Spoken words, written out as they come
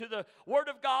To the Word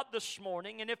of God this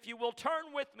morning, and if you will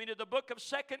turn with me to the book of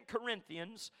 2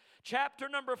 Corinthians, chapter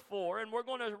number 4, and we're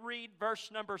going to read verse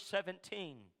number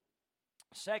 17.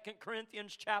 2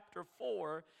 Corinthians chapter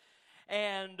 4,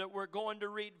 and we're going to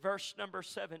read verse number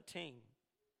 17.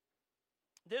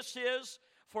 This is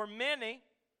for many,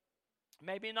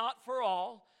 maybe not for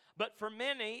all, but for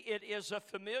many, it is a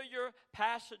familiar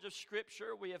passage of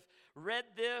Scripture. We have read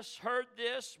this, heard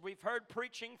this. We've heard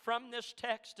preaching from this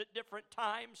text at different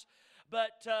times.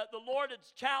 But the Lord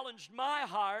has challenged my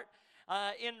heart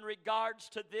in regards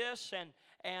to this.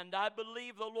 And I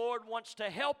believe the Lord wants to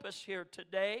help us here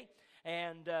today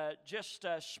and just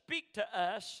speak to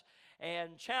us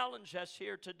and challenge us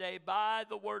here today by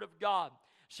the Word of God.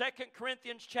 2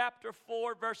 Corinthians chapter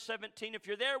 4, verse 17. If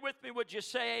you're there with me, would you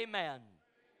say amen?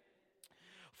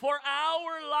 For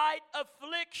our light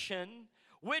affliction,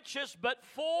 which is but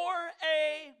for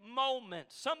a moment.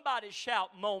 Somebody shout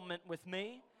moment with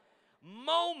me.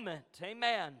 Moment,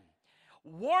 amen.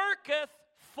 Worketh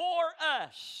for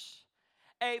us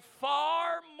a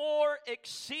far more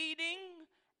exceeding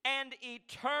and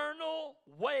eternal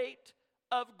weight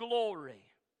of glory.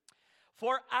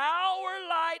 For our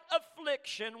light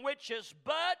affliction, which is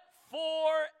but for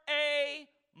a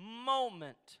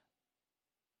moment,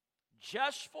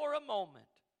 just for a moment,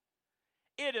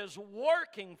 it is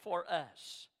working for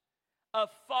us a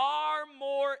far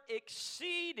more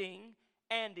exceeding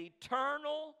and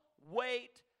eternal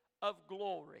weight of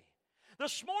glory.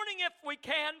 This morning, if we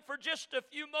can, for just a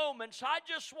few moments, I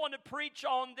just want to preach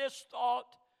on this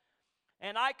thought,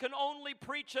 and I can only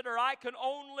preach it, or I can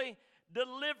only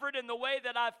deliver it in the way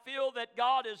that I feel that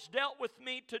God has dealt with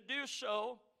me to do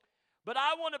so. But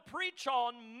I want to preach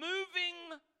on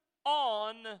moving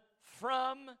on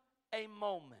from a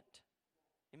moment.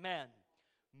 Amen.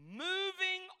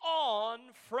 Moving on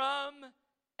from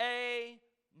a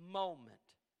moment.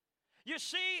 You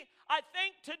see, I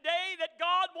think today that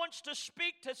God wants to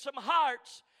speak to some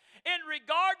hearts in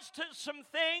regards to some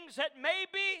things that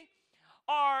maybe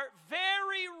are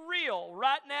very real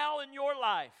right now in your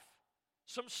life.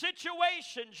 Some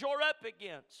situations you're up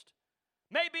against.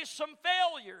 Maybe some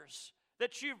failures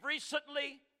that you've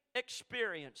recently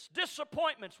experienced.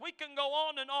 Disappointments. We can go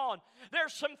on and on.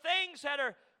 There's some things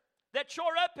that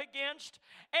you're up against,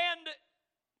 and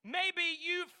maybe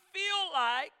you feel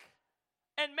like,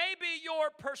 and maybe your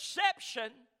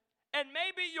perception, and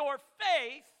maybe your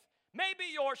faith, maybe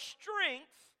your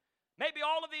strength, maybe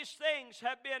all of these things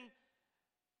have been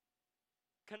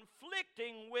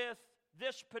conflicting with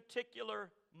this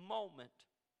particular moment.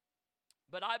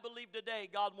 But I believe today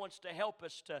God wants to help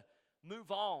us to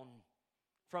move on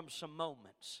from some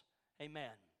moments.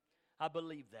 Amen. I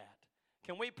believe that.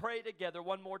 Can we pray together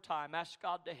one more time? Ask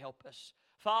God to help us.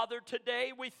 Father,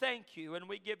 today we thank you and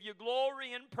we give you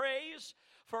glory and praise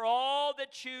for all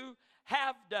that you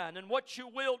have done and what you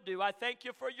will do. I thank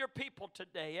you for your people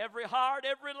today, every heart,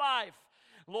 every life.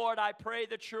 Lord, I pray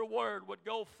that your word would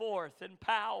go forth in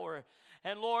power.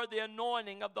 And Lord, the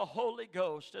anointing of the Holy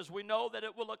Ghost, as we know that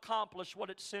it will accomplish what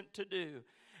it's sent to do.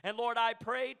 And Lord, I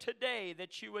pray today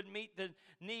that you would meet the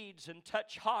needs and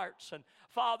touch hearts. And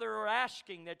Father, we're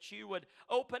asking that you would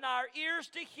open our ears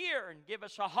to hear and give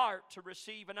us a heart to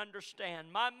receive and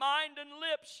understand. My mind and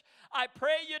lips, I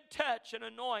pray you'd touch and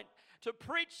anoint to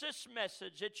preach this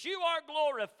message, that you are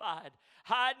glorified.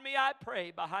 Hide me, I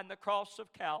pray, behind the cross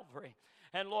of Calvary.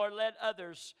 And Lord,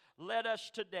 let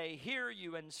us today hear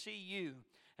you and see you.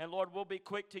 And Lord, we'll be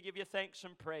quick to give you thanks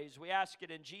and praise. We ask it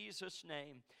in Jesus'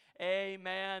 name.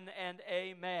 Amen and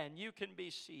amen. You can be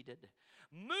seated.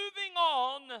 Moving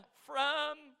on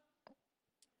from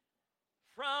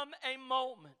a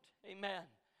moment. Amen.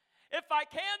 If I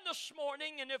can this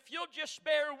morning, and if you'll just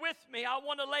bear with me, I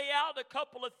want to lay out a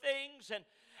couple of things and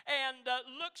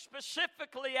look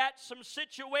specifically at some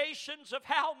situations of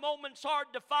how moments are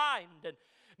defined. And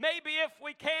maybe if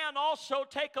we can also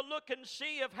take a look and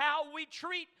see of how we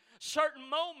treat certain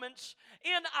moments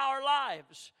in our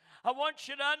lives. I want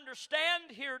you to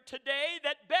understand here today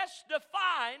that best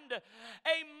defined,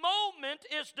 a moment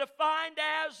is defined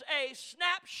as a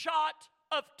snapshot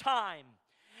of time.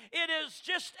 It is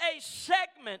just a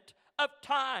segment of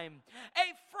time,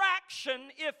 a fraction,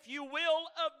 if you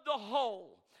will, of the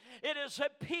whole. It is a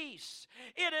piece.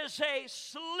 It is a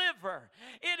sliver.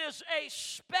 It is a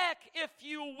speck, if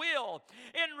you will,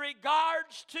 in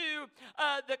regards to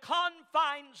the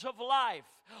confines of life.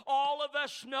 All of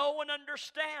us know and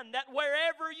understand that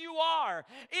wherever you are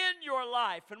in your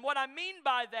life, and what I mean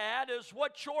by that is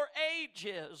what your age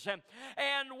is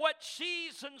and what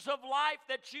seasons of life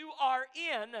that you are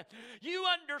in, you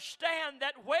understand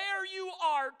that where you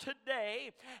are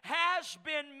today has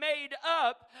been made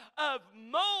up of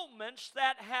moments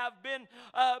that have been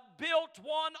built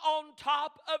one on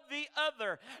top of the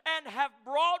other and have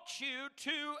brought you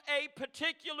to a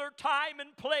particular time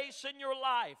and place in your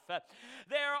life.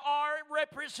 There are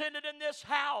represented in this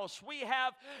house, we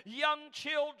have young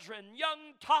children,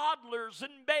 young toddlers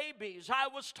and babies. I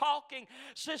was talking,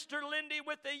 Sister Lindy,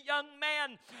 with a young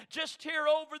man just here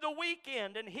over the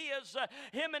weekend, and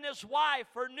him and his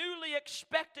wife are newly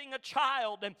expecting a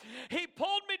child, and he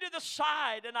pulled me to the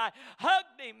side and I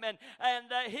hugged him, and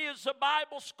he is a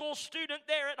Bible school student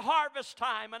there at harvest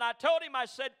time, and I told him, I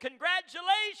said,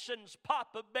 "Congratulations,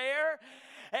 Papa Bear."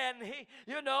 And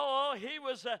he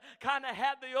was kind of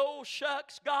had the old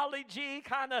shucks, golly gee,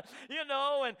 kind of,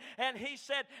 and he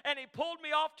said, and he pulled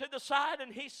me off to the side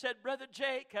and he said, "Brother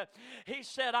Jake," he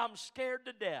said, "I'm scared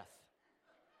to death."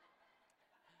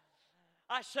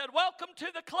 I said, "Welcome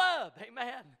to the club."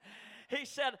 Amen. He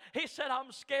said,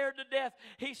 "I'm scared to death."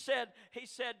 He said,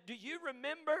 "Do you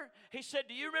remember?" He said,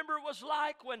 "Do you remember what it was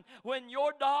like when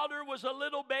your daughter was a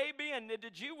little baby, and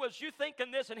was you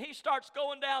thinking this?" And he starts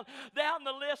going down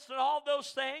the list and all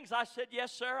those things. I said,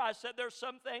 "Yes, sir." I said, "There's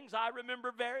some things I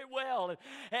remember very well,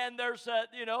 and there's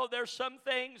some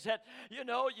things that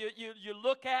you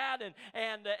look at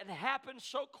and it happens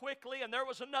so quickly." And there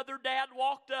was another dad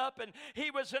walked up and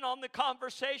he was in on the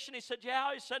conversation. He said,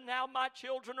 "Yeah," he said, "now my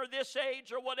children are this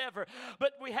age or whatever,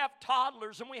 but we have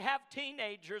toddlers and we have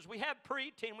teenagers, we have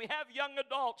preteen, we have young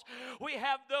adults, we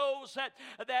have those that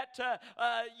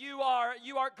you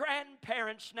are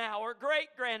grandparents now or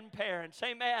great grandparents."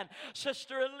 Amen.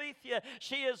 Sister Alethea,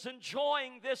 she is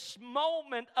enjoying this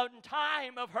moment in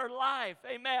time of her life.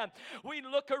 Amen. We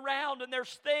look around and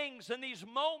there's things in these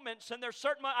moments, and there's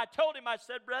certain. I told him, I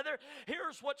said, "Brother,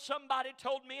 here's what somebody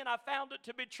told me, and I found it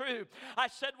to be true." I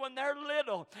said, when they're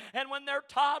little and when they're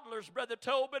toddlers, Brother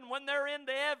Tobin, when they're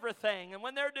into everything and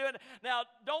when they're doing, now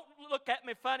don't look at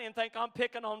me funny and think I'm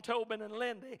picking on Tobin and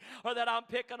Lindy or that I'm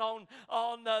picking on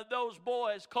those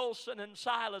boys, Colson and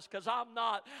Silas, because I'm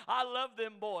not. I love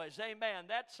them boys. Amen.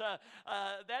 That's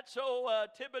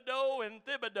Thibodeau and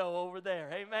Thibodeau over there.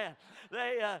 Amen.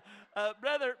 They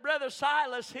Brother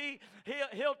Silas,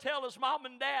 he'll tell his mom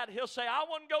and dad, he'll say, "I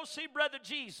want to go see Brother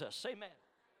Jesus." Amen.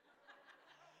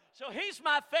 So he's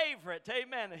my favorite,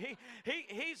 amen.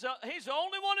 He's the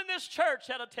only one in this church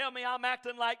that'll tell me I'm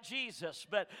acting like Jesus.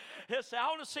 But he'll say, "I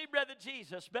want to see Brother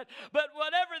Jesus." But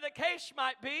whatever the case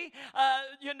might be,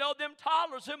 them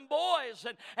toddlers, them boys,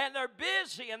 and they're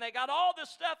busy, and they got all this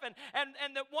stuff. And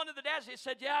one of the dads, he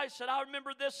said, "Yeah," he said, "I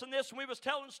remember this and this," and we was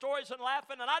telling stories and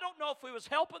laughing. And I don't know if we was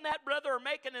helping that brother or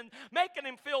making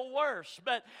him feel worse.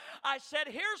 But I said,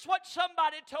 "Here's what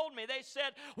somebody told me." They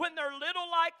said, when they're little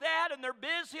like that and they're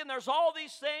busy and there's all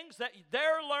these things that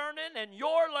they're learning and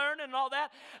you're learning and all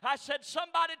that, I said,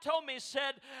 somebody told me,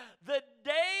 said, "The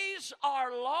days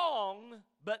are long,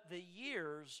 but the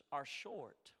years are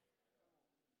short."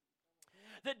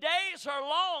 The days are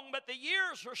long, but the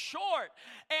years are short.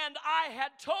 And I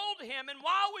had told him, and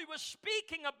while we were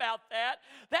speaking about that,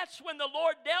 that's when the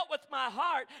Lord dealt with my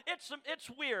heart.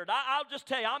 It's weird. I'll just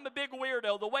tell you, I'm a big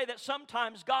weirdo, the way that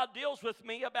sometimes God deals with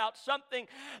me about something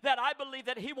that I believe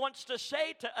that He wants to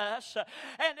say to us.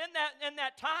 And in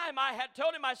that time, I had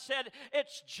told him, I said,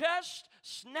 it's just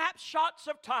snapshots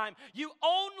of time. You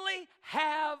only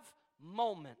have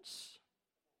moments.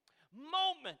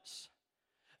 Moments.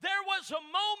 There was a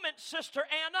moment, Sister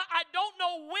Anna, I don't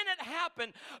know when it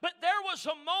happened, but there was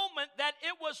a moment that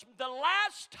it was the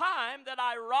last time that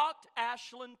I rocked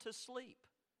Ashlyn to sleep.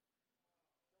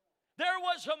 There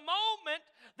was a moment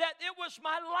that it was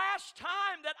my last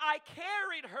time that I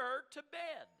carried her to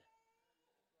bed.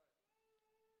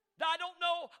 I don't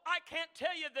know, I can't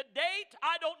tell you the date.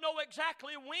 I don't know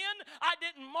exactly when. I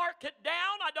didn't mark it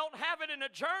down. I don't have it in a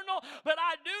journal. But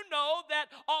I do know that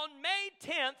on May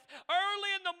 10th,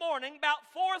 early in the morning, about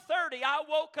 4:30, I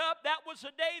woke up. That was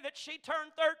the day that she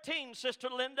turned 13, Sister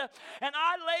Linda. And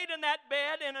I laid in that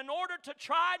bed, and in order to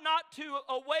try not to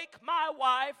awake my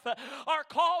wife or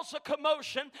cause a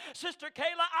commotion, Sister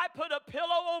Kayla, I put a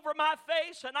pillow over my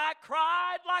face, and I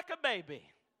cried like a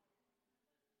baby.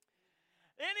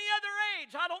 Any other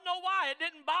age, I don't know why, it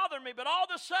didn't bother me, but all of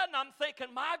a sudden I'm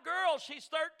thinking, my girl, she's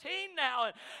 13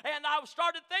 now, and I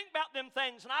started thinking about them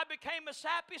things, and I became a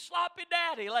sappy, sloppy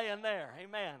daddy laying there,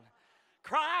 amen,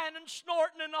 crying and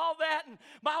snorting and all that. And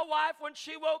my wife, when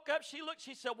she woke up, she looked,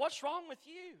 she said, what's wrong with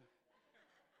you?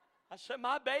 I said,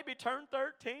 my baby turned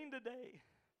 13 today,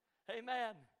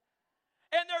 amen.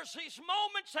 And there's these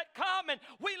moments that come, and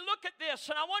we look at this,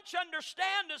 and I want you to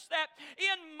understand is that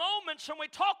in moments, when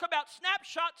we talk about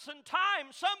snapshots in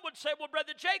time, some would say, well,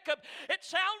 Brother Jacob, it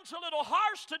sounds a little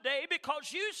harsh today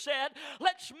because you said,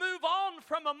 let's move on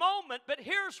from a moment. But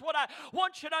here's what I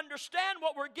want you to understand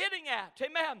what we're getting at,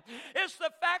 amen, is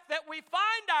the fact that we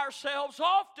find ourselves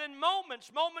often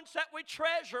moments that we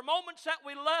treasure, moments that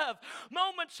we love,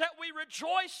 moments that we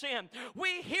rejoice in.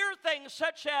 We hear things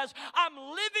such as, I'm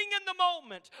living in the moment.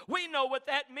 We know what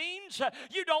that means.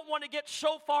 You don't want to get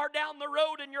so far down the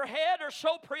road in your head or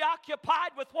so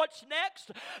preoccupied with what's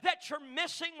next that you're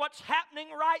missing what's happening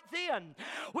right then.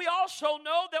 We also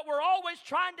know that we're always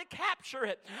trying to capture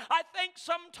it. I think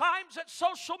sometimes that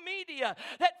social media,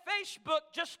 that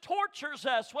Facebook just tortures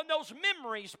us when those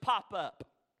memories pop up.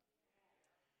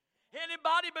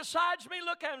 Anybody besides me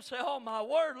look at them and say, oh my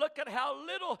word, look at how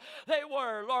little they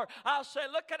were. Or I'll say,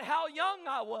 look at how young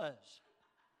I was.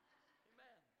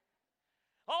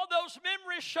 All those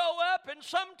memories show up, and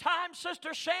sometimes,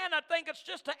 Sister Shan, I think it's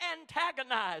just to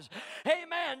antagonize.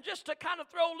 Amen. Just to kind of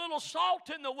throw a little salt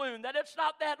in the wound that it's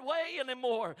not that way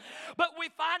anymore. But we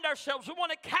find ourselves, we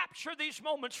want to capture these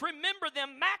moments, remember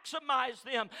them, maximize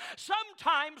them,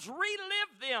 sometimes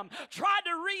relive them, try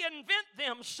to reinvent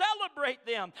them, celebrate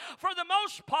them. For the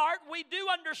most part, we do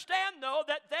understand, though,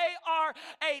 that they are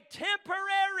a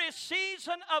temporary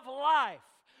season of life.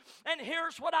 And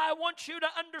here's what I want you to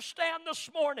understand this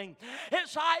morning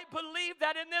is I believe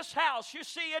that in this house, you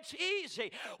see, it's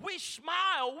easy. We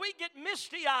smile, we get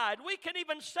misty-eyed, we can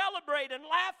even celebrate and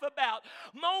laugh about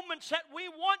moments that we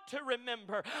want to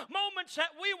remember, moments that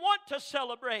we want to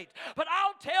celebrate. But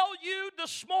I'll tell you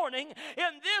this morning,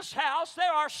 in this house,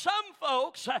 there are some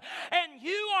folks, and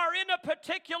you are in a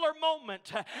particular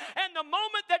moment, and the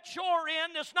moment that you're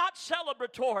in is not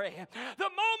celebratory.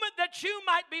 The moment that you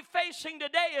might be facing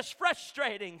today is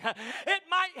frustrating. It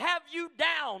might have you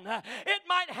down. It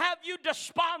might have you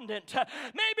despondent.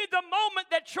 Maybe the moment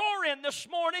that you're in this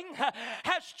morning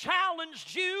has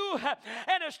challenged you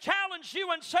and has challenged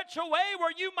you in such a way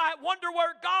where you might wonder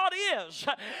where God is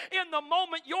in the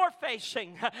moment you're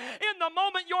facing, in the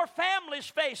moment your family's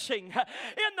facing,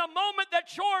 in the moment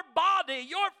that your body,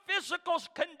 your physical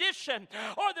condition,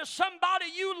 or the somebody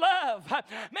you love.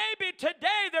 Maybe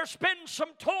today there's been some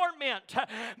torment.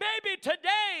 Maybe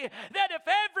today that if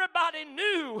everybody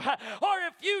knew, or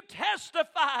if you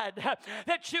testified,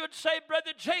 that you would say,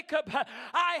 Brother Jacob,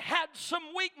 I had some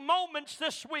weak moments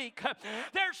this week.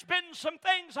 There's been some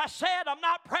things I said I'm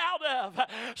not proud of,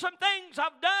 some things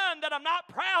I've done that I'm not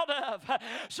proud of,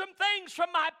 some things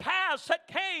from my past that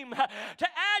came to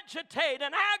agitate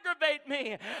and aggravate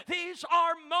me. These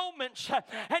are moments,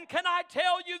 and can I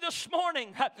tell you this morning,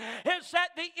 is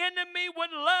that the enemy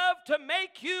would love to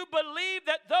make you believe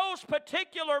that those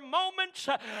particular moments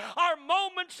are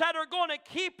moments that are going to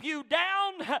keep you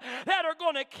down, that are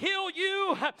going to kill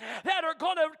you, that are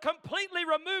going to completely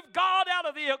remove God out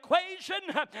of the equation.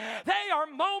 They are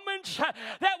moments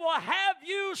that will have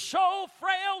you so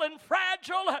frail and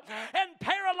fragile and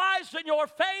paralyzed in your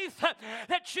faith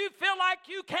that you feel like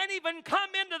you can't even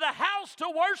come into the house to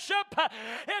worship.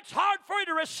 It's hard for you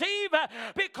to receive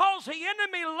because the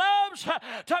enemy loves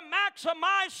to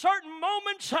maximize certain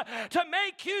moments to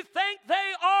make you think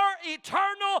they are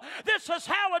eternal. This is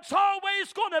how it's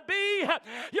always going to be.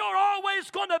 You're always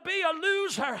going to be a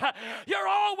loser. You're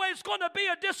always going to be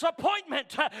a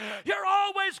disappointment. You're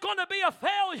always going to be a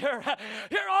failure.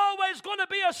 You're always going to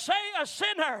be a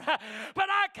sinner. But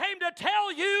I came to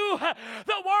tell you,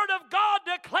 the Word of God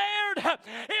declared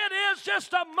it is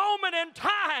just a moment in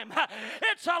time.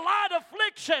 It's a light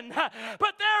affliction,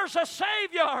 but there's a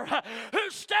Savior who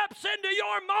steps into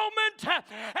your moment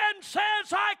and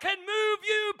says, I can move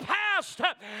you past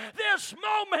this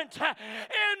moment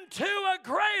into a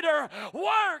greater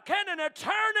work and an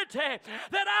eternity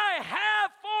that I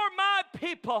have for my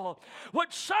people.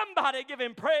 Would somebody give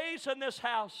him praise in this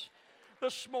house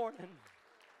this morning?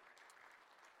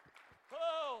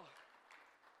 Oh,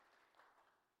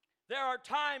 there are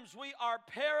times we are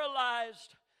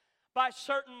paralyzed by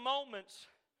certain moments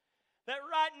that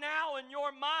right now in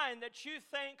your mind that you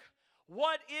think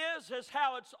what is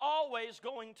how it's always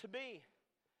going to be.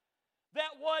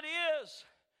 That what is,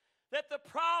 that the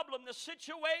problem, the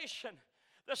situation,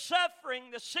 the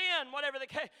suffering, the sin, whatever the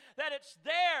case, that it's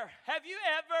there. Have you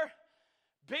ever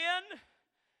been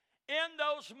in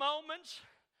those moments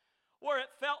where it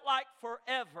felt like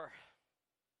forever?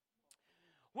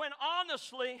 When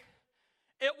honestly,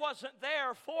 it wasn't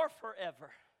there for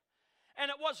forever. And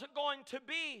it wasn't going to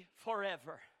be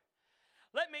forever.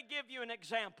 Let me give you an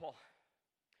example.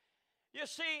 You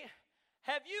see,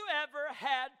 have you ever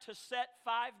had to set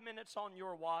 5 minutes on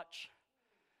your watch?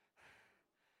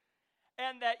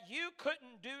 And that you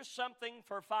couldn't do something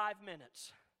for 5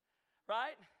 minutes,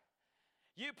 right?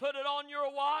 You put it on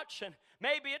your watch, and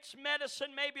maybe it's medicine,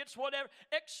 maybe it's whatever.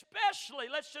 Especially,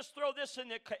 let's just throw this in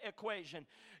the equation.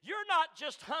 You're not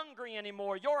just hungry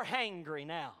anymore, you're hangry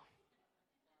now.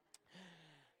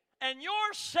 And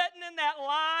you're sitting in that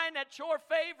line at your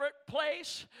favorite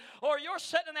place, or you're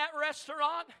sitting in that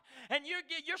restaurant, and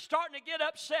you're starting to get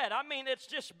upset. I mean, it's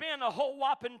just been a whole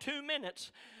whopping 2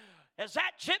 minutes. Is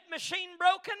that chip machine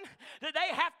broken? Did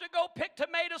they have to go pick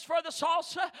tomatoes for the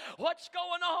salsa? What's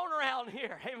going on around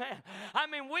here? Amen. I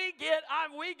mean, we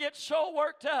get so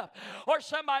worked up. Or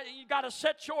somebody, you got to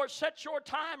set your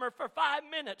timer for 5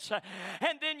 minutes,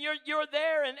 and then you're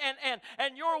there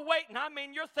and you're waiting. I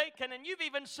mean, you're thinking, and you've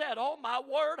even said, "Oh my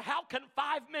word, how can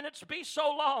 5 minutes be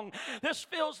so long? This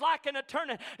feels like an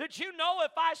eternity." Did you know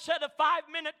if I set a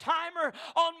 5-minute timer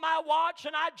on my watch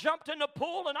and I jumped in the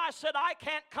pool and I said I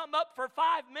can't come up for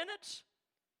 5 minutes,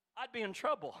 I'd be in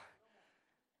trouble.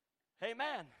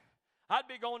 Amen. I'd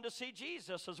be going to see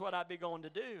Jesus is what I'd be going to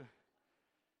do.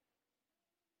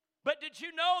 But did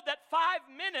you know that 5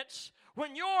 minutes,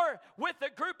 when you're with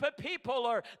a group of people,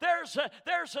 or there's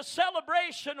a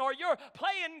celebration, or you're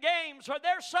playing games, or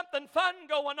there's something fun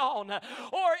going on,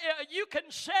 or you can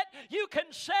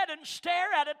sit and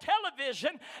stare at a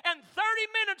television, and 30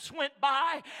 minutes went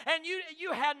by, and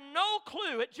you had no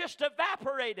clue. It just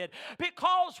evaporated.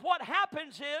 Because what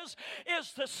happens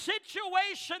is the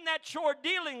situation that you're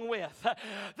dealing with,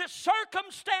 the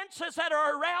circumstances that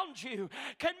are around you,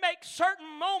 can make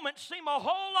certain moments seem a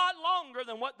whole lot longer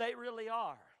than what they really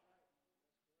are.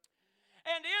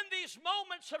 And in these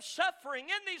moments of suffering,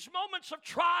 in these moments of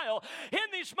trial, in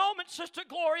these moments, Sister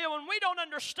Gloria, when we don't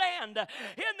understand,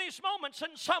 in these moments,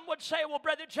 and some would say, "Well,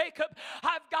 Brother Jacob,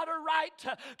 I've got a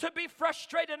right to be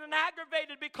frustrated and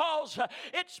aggravated because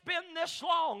it's been this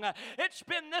long. It's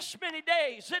been this many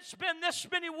days. It's been this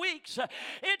many weeks.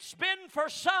 It's been for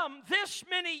some this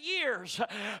many years."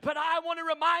 But I want to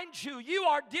remind you, you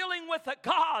are dealing with a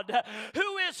God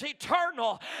who is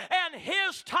eternal, and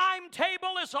His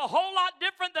timetable is a whole lot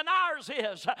different than ours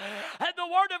is. And the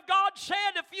Word of God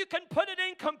said, if you can put it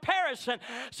in comparison,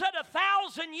 said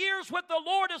 1,000 years with the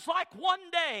Lord is like one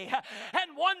day,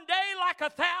 and one day like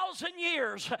 1,000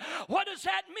 years. What does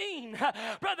that mean,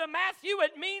 Brother Matthew?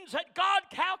 It means that God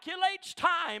calculates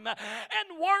time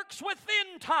and works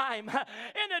within time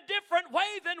in a different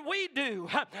way than we do.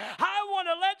 I want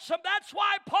to that's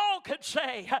why Paul could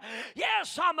say,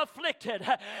 "Yes, I'm afflicted.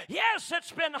 Yes,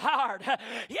 it's been hard.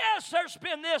 Yes, there's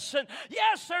been this, and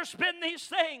yes, there's been these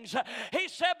things." He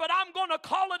said, "But I'm going to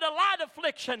call it a light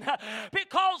affliction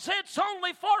because it's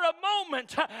only for a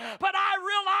moment. But I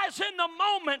realize in the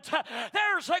moment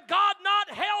there's a God not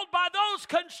held by those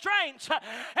constraints,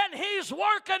 and He's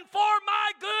working for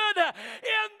my good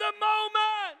in the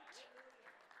moment."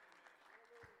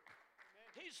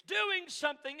 He's doing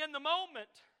something in the moment.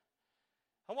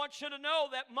 I want you to know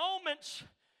that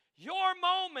your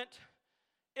moment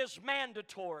is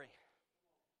mandatory.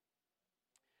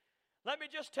 Let me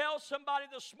just tell somebody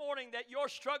this morning that you're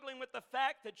struggling with the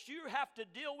fact that you have to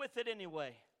deal with it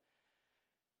anyway.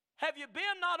 Have you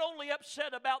been not only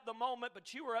upset about the moment,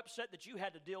 but you were upset that you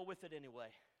had to deal with it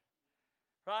anyway?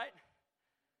 Right?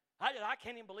 I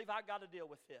can't even believe I got to deal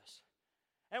with this.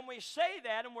 And we say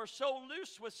that, and we're so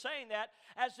loose with saying that,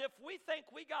 as if we think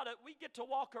we get to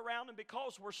walk around, and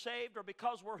because we're saved, or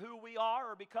because we're who we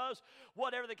are, or because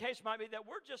whatever the case might be, that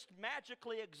we're just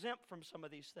magically exempt from some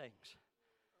of these things.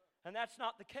 And that's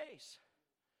not the case.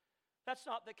 That's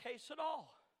not the case at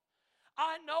all.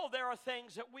 I know there are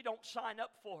things that we don't sign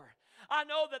up for. I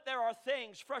know that there are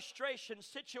things, frustrations,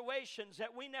 situations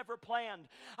that we never planned.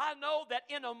 I know that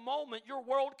in a moment your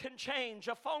world can change.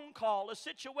 A phone call, a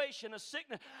situation, a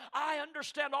sickness. I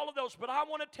understand all of those, but I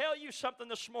want to tell you something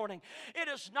this morning. It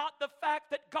is not the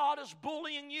fact that God is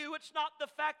bullying you. It's not the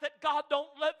fact that God don't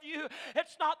love you.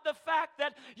 It's not the fact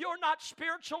that you're not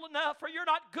spiritual enough, or you're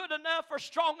not good enough, or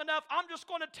strong enough. I'm just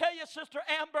going to tell you, Sister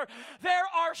Amber, there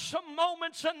are some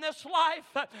moments in this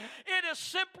life. It is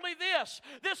simply this.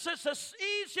 This is the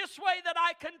easiest way that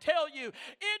I can tell you.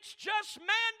 It's just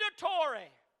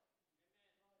mandatory.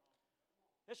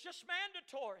 It's just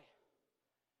mandatory.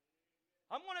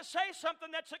 I'm going to say something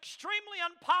that's extremely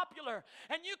unpopular,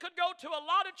 and you could go to a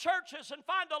lot of churches and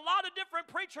find a lot of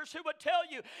different preachers who would tell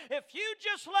you, if you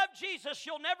just love Jesus,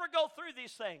 you'll never go through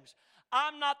these things.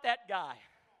 I'm not that guy.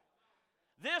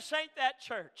 This ain't that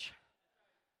church.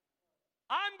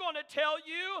 I'm going to tell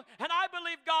you, and I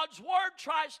believe God's Word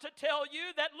tries to tell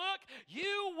you that, look,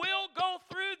 you will go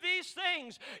through these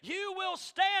things. You will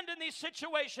stand in these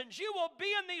situations. You will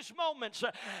be in these moments.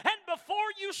 And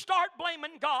before you start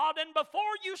blaming God, and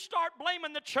before you start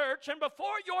blaming the church, and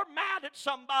before you're mad at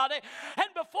somebody,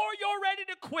 and before you're ready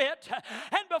to quit,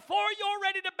 and before you're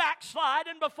ready to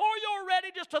backslide, and before you're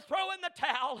ready just to throw in the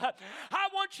towel, I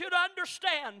want you to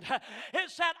understand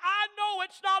is that I know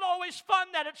it's not always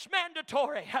fun, that it's mandatory.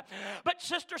 But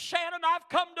Sister Shannon, I've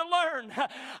come to learn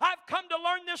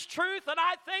this truth, and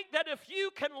I think that if you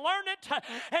can learn it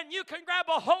and you can grab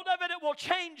a hold of it, it will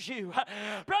change you.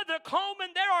 Brother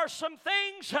Coleman, there are some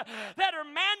things that are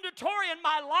mandatory in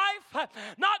my life,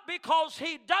 not because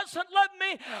he doesn't love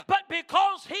me, but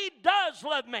because he does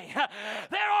love me.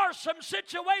 There are some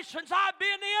situations I've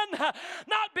been in,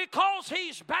 not because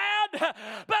he's bad,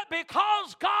 but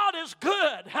because God is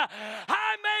good.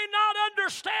 I may not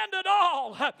understand it all,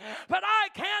 but I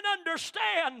can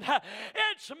understand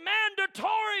it's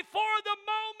mandatory for the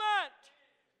moment.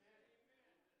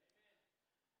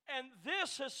 And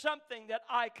this is something that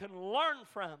I can learn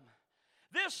from.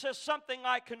 This is something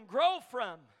I can grow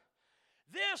from.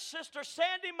 This, Sister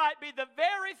Sandy, might be the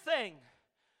very thing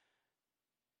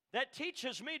that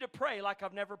teaches me to pray like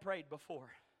I've never prayed before.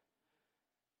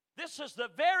 This is the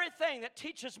very thing that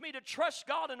teaches me to trust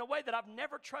God in a way that I've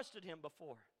never trusted Him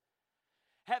before.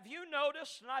 Have you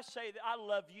noticed, and I say that I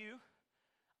love you,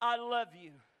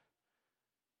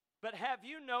 but have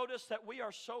you noticed that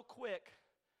we're so quick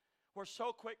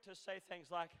to say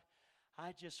things like,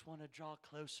 I just want to draw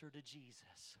closer to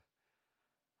Jesus.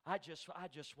 I just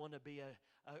want to be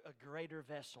a greater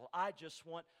vessel. I just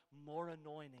want more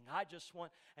anointing.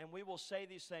 And we will say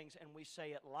these things, and we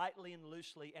say it lightly and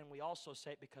loosely, and we also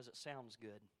say it because it sounds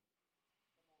good.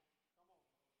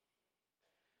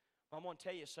 I'm going to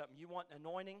tell you something. You want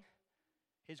anointing?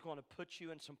 He's going to put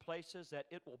you in some places that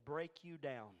it will break you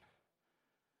down.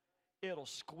 It'll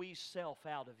squeeze self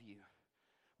out of you.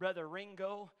 Brother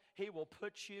Ringo, He will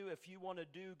put you, if you want to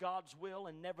do God's will,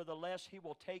 and nevertheless, He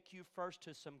will take you first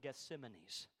to some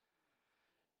Gethsemanes.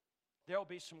 There'll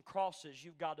be some crosses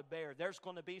you've got to bear. There's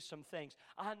going to be some things.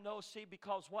 I know, see,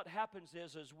 because what happens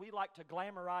is we like to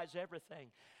glamorize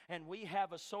everything. And we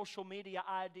have a social media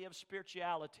idea of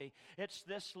spirituality. It's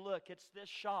this look, it's this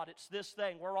shot, it's this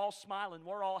thing. We're all smiling,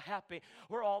 we're all happy,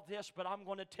 we're all this. But I'm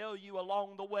going to tell you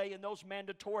along the way, in those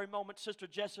mandatory moments, Sister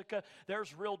Jessica,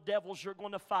 there's real devils you're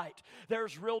going to fight.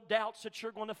 There's real doubts that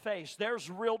you're going to face. There's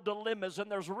real dilemmas,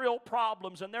 and there's real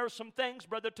problems, and there's some things,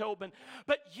 Brother Tobin.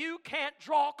 But you can't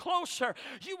draw closer.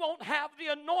 You won't have the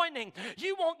anointing.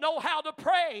 You won't know how to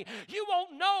pray. You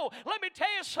won't know. Let me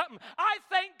tell you something. I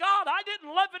thank God I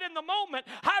didn't love it in the moment.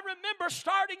 I remember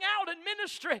starting out in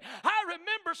ministry. I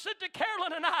remember Sister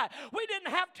Carolyn and I, we didn't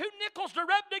have 2 nickels to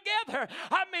rub together.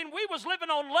 I mean, we was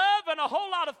living on love and a whole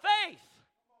lot of faith.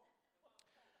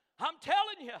 I'm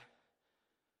telling you,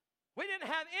 we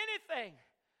didn't have anything.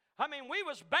 I mean, we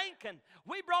was banking.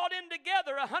 We brought in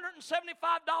together $175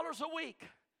 a week.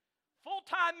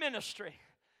 Full-time ministry.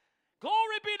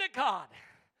 Glory be to God.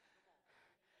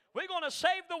 We're going to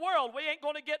save the world. We ain't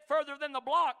going to get further than the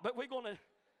block, but we're going to.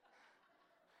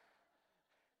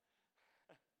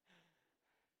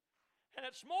 And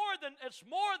it's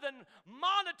more than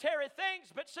monetary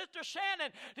things. But Sister Shannon,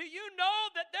 do you know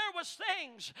that there was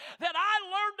things that I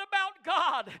learned about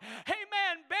God?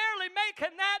 Amen. Barely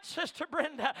making that, Sister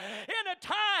Brenda, in a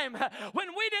time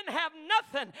when we didn't have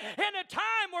nothing. In a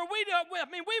time where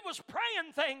we was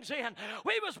praying things in.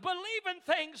 We was believing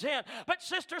things in. But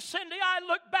Sister Cindy, I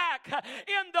look back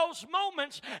in those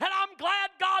moments, and I'm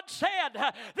glad God said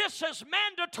this is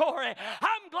mandatory.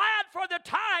 I'm glad for the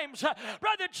times,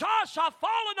 Brother Josh, I've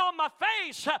fallen on my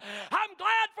face. I'm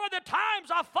glad for the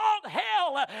times I fought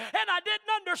hell and I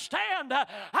didn't understand.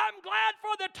 I'm glad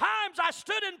for the times I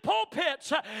stood in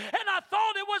pulpits and I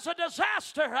thought it was a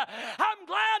disaster. I'm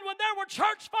glad when there were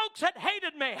church folks that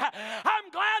hated me. I'm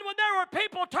glad when there were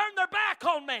people turned their back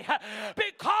on me,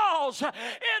 because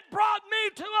it brought me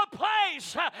to a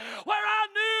place where I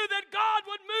knew that God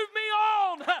would move me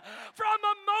on from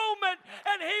a moment,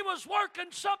 and He was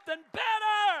working something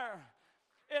better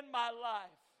in my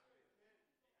life.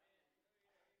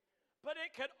 But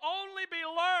it could only be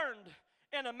learned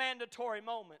in a mandatory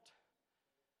moment.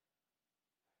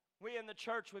 We in the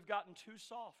church, we've gotten too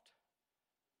soft.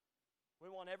 We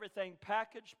want everything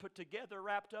packaged, put together,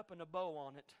 wrapped up in a bow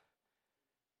on it.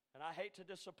 And I hate to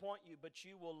disappoint you, but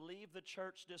you will leave the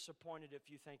church disappointed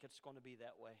if you think it's going to be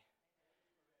that way.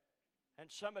 And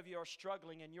some of you are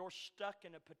struggling and you're stuck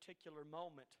in a particular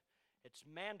moment. It's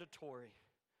mandatory.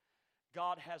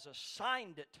 God has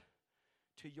assigned it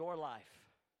to your life.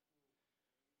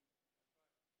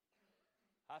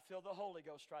 I feel the Holy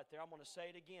Ghost right there. I'm going to say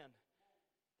it again.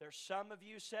 There's some of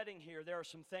you sitting here, there are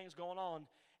some things going on,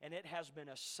 and it has been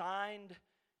assigned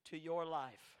to your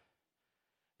life.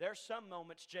 There's some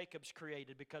moments Jacob's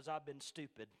created because I've been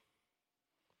stupid.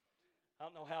 I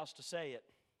don't know how else to say it.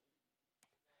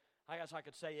 I guess I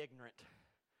could say ignorant.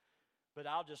 But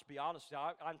I'll just be honest.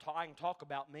 I can talk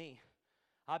about me.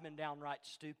 I've been downright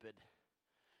stupid.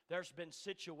 There's been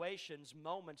situations,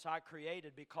 moments I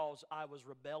created because I was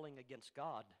rebelling against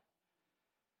God.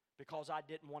 Because I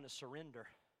didn't want to surrender.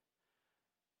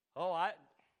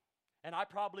 And I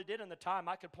probably did in the time.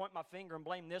 I could point my finger and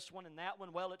blame this one and that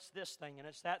one. Well, it's this thing and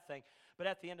it's that thing. But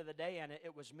at the end of the day, and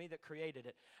it was me that created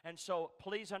it. And so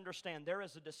please understand, there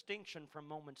is a distinction from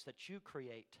moments that you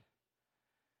create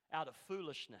out of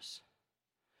foolishness,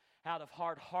 out of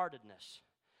hard-heartedness,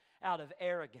 out of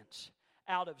arrogance,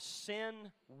 out of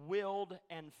sin-willed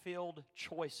and filled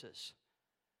choices.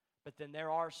 But then there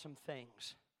are some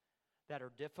things that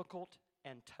are difficult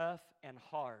and tough and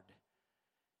hard.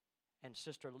 And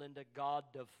Sister Linda, God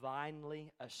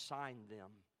divinely assigned them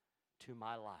to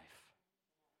my life.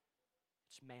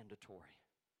 It's mandatory.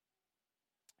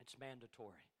 It's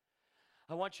mandatory.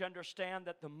 I want you to understand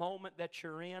that the moment that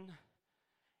you're in,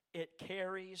 it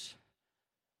carries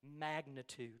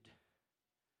magnitude.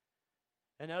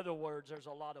 In other words, there's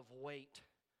a lot of weight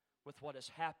with what is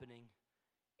happening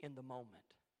in the moment.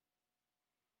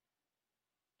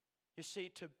 You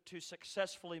see, to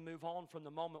successfully move on from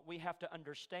the moment, we have to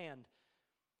understand.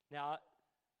 Now,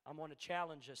 I'm going to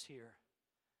challenge us here.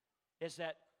 Is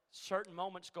that certain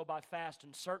moments go by fast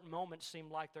and certain moments seem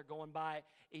like they're going by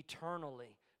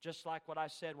eternally. Just like what I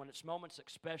said, when it's moments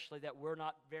especially that we're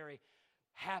not very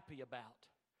happy about.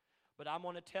 But I'm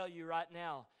going to tell you right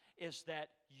now is that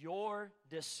your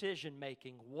decision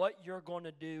making, what you're going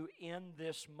to do in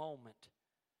this moment,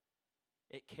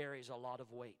 it carries a lot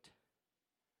of weight.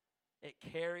 It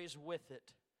carries with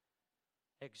it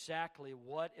exactly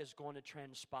what is going to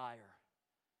transpire.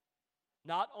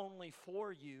 Not only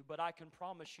for you, but I can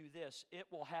promise you this, it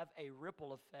will have a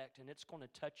ripple effect and it's going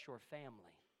to touch your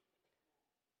family.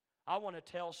 I want to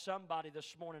tell somebody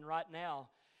this morning right now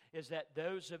is that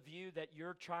those of you that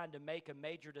you're trying to make a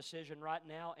major decision right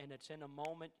now and it's in a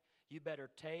moment, you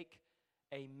better take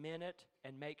a minute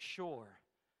and make sure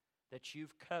that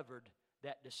you've covered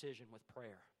that decision with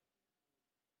prayer.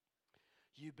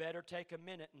 You better take a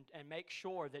minute and make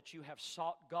sure that you have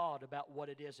sought God about what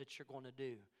it is that you're going to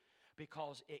do,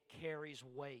 because it carries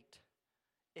weight.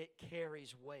 It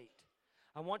carries weight.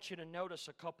 I want you to notice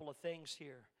a couple of things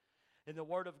here in the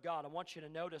Word of God. I want you to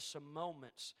notice some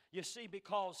moments. You see,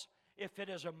 because if it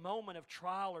is a moment of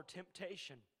trial or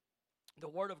temptation, the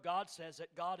Word of God says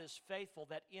that God is faithful,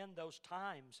 that in those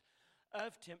times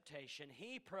of temptation,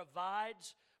 He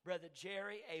provides, Brother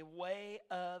Jerry, a way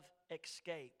of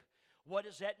escape. What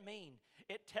does that mean?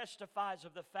 It testifies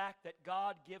of the fact that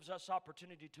God gives us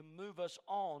opportunity to move us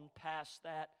on past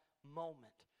that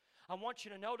moment. I want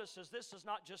you to notice, as this is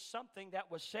not just something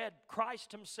that was said,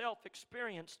 Christ Himself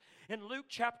experienced. In Luke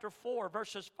chapter 4,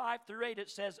 verses 5 through 8, it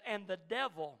says, "And the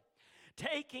devil,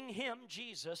 taking Him,"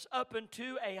 Jesus, "up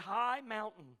into a high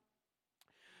mountain,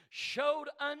 showed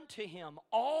unto Him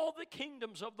all the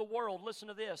kingdoms of the world," listen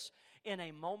to this, "in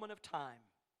a moment of time."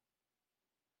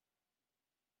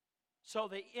 So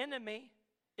the enemy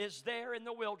is there in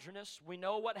the wilderness. We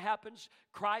know what happens.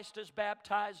 Christ is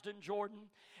baptized in Jordan.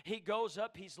 He goes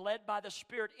up. He's led by the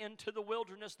Spirit into the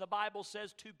wilderness, the Bible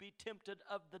says, to be tempted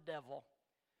of the devil.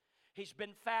 He's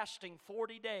been fasting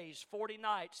 40 days, 40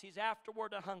 nights. He's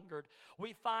afterward hungered.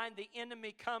 We find the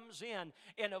enemy comes in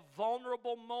a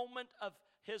vulnerable moment of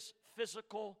his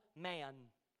physical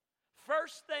man.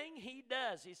 First thing he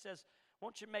does, he says,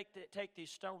 "Won't you take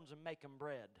these stones and make them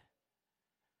bread?"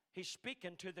 He's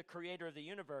speaking to the creator of the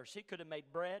universe. He could have made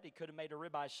bread. He could have made a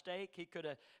ribeye steak. He could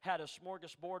have had a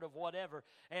smorgasbord of whatever.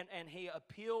 And he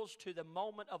appeals to the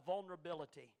moment of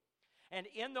vulnerability. And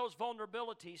in those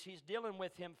vulnerabilities, He's dealing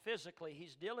with him physically.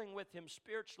 He's dealing with him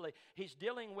spiritually. He's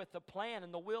dealing with the plan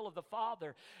and the will of the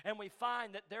Father. And we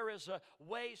find that there is a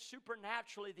way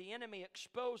supernaturally the enemy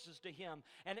exposes to him.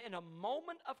 And in a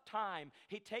moment of time,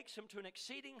 he takes him to an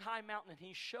exceeding high mountain and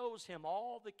he shows him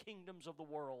all the kingdoms of the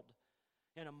world.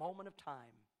 In a moment of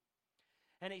time.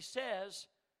 And he says,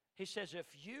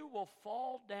 if you will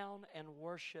fall down and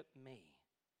worship me,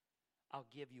 I'll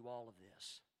give you all of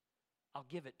this. I'll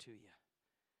give it to you.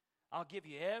 I'll give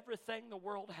you everything the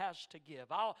world has to give.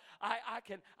 I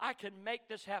can make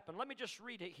this happen. Let me just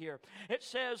read it here. It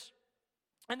says,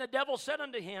 and the devil said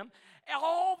unto him,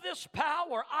 all this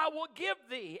power I will give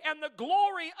thee, and the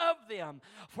glory of them,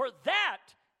 for that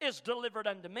is delivered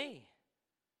unto me.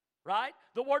 Right?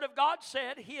 The Word of God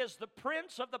said He is the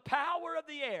prince of the power of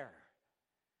the air.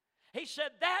 He said,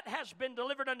 that has been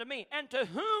delivered unto me, and to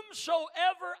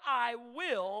whomsoever I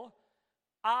will,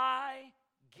 I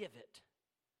give it.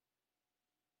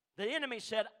 The enemy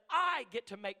said, I get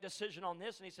to make decision on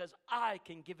this, and he says, I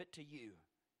can give it to you.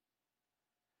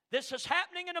 This is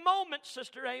happening in a moment,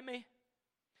 Sister Amy.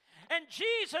 And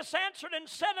Jesus answered and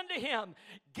said unto him,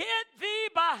 get thee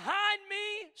behind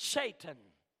me, Satan.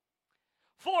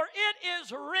 For it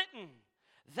is written,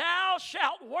 thou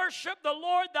shalt worship the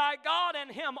Lord thy God, and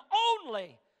him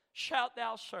only shalt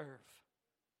thou serve.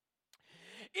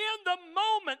 In the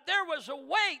moment, there was a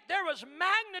weight, there was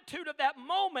magnitude of that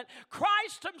moment.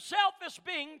 Christ himself is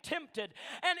being tempted.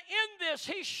 And in this,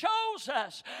 he shows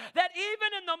us that even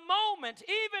in the moment,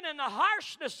 even in the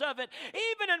harshness of it,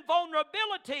 even in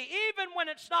vulnerability, even when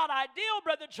it's not ideal,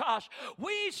 Brother Josh,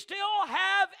 we still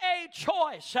have a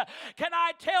choice. Can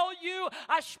I tell you,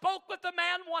 I spoke with a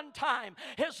man one time,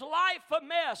 his life a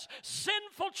mess,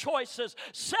 sinful choices,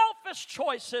 selfish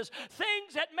choices,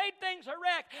 things that made things a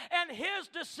wreck, and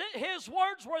his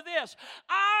words were this: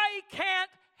 I can't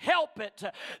help it.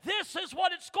 This is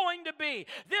what it's going to be.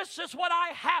 This is what I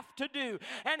have to do.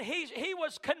 And he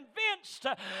was convinced,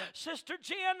 Sister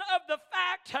Jen, of the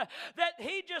fact that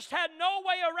he just had no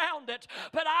way around it.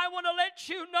 But I want to let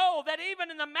you know that even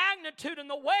in the magnitude and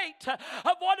the weight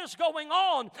of what is going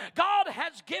on, God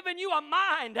has given you a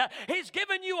mind. He's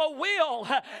given you a will.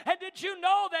 And did you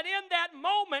know that in that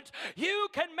moment you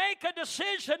can make a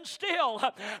decision still?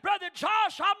 Brother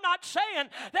Josh, I'm not saying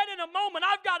that in a moment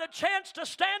I've got a chance to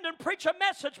stand and preach a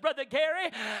message, Brother Gary.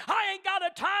 I ain't got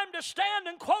a time to stand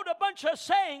and quote a bunch of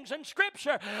sayings in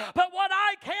Scripture. But what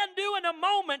I can do in a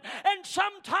moment, and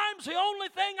sometimes the only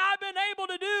thing I've been able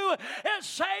to do is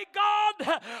say,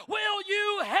 God, will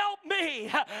you help me?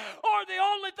 Or the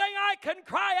only thing I can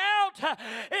cry out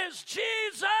is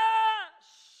Jesus.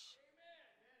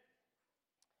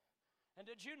 And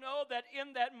did you know that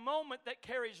in that moment that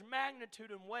carries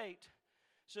magnitude and weight,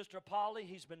 Sister Polly,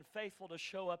 he's been faithful to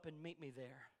show up and meet me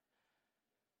there.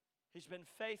 He's been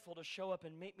faithful to show up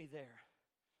and meet me there.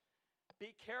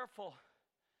 Be careful.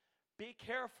 Be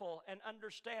careful and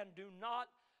understand. Do not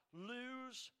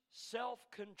lose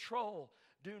self-control.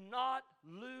 Do not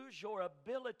lose your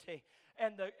ability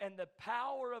and the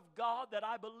power of God that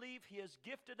I believe He has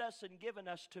gifted us and given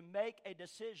us to make a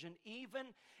decision even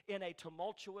in a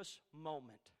tumultuous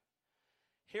moment.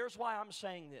 Here's why I'm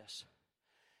saying this.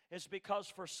 It's because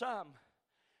for some,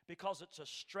 because it's a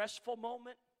stressful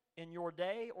moment in your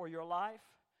day or your life,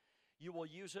 you will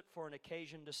use it for an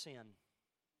occasion to sin.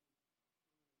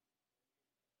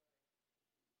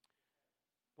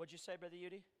 What'd you say, Brother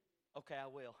Udy? Okay, I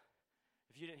will.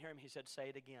 If you didn't hear him, he said, say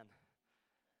it again.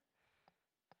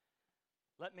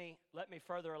 Let me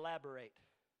further elaborate.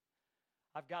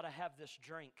 I've got to have this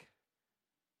drink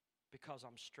because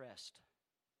I'm stressed.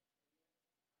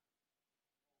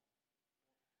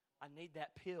 I need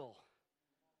that pill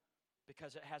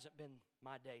because it hasn't been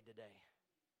my day today.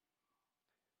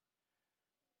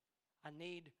 I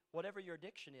need, whatever your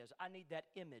addiction is, I need that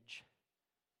image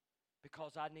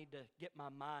because I need to get my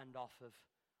mind off of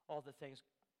all the things.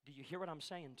 Do you hear what I'm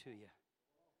saying to you?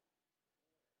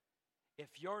 If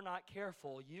you're not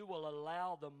careful, you will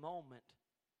allow the moment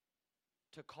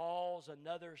to cause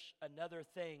another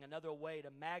thing, another weight,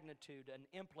 a magnitude, and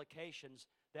implications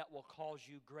that will cause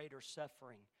you greater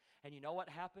suffering. And you know what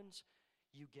happens?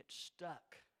 You get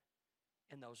stuck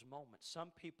in those moments. Some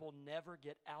people never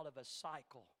get out of a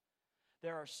cycle.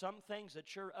 There are some things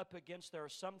that you're up against. There are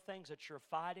some things that you're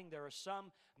fighting. There are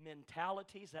some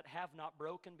mentalities that have not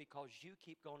broken because you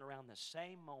keep going around the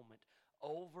same moment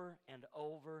over and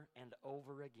over and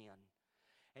over again.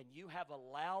 And you have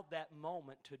allowed that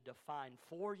moment to define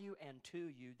for you and to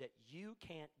you that you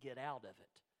can't get out of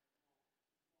it,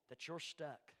 that you're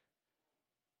stuck.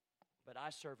 But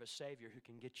I serve a Savior who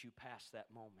can get you past that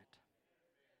moment.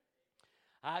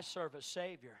 I serve a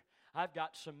Savior. I've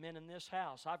got some men in this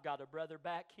house. I've got a brother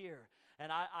back here.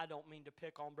 And I don't mean to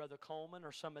pick on Brother Coleman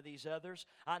or some of these others.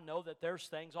 I know that there's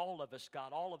things all of us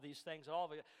got, all of these things.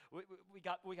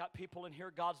 We got people in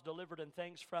here God's delivered and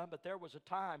things from, but there was a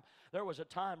time,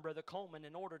 Brother Coleman,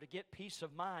 in order to get peace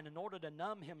of mind, in order to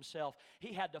numb himself,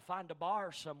 he had to find a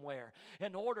bar somewhere.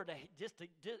 In order to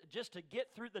just to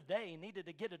get through the day, he needed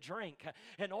to get a drink.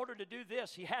 In order to do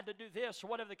this, he had to do this, or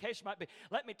whatever the case might be.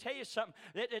 Let me tell you something.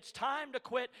 It's time to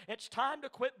quit. It's time to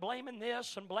quit blaming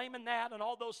this and blaming that and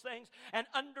all those things, and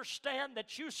understand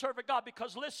that you serve a God.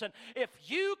 Because listen, if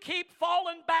you keep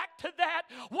falling back to that,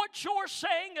 what you're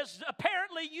saying is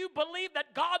apparently you believe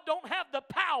that God don't have the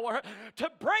power to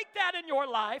break that in your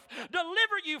life,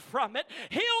 deliver you from it,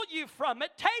 heal you from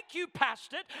it, take you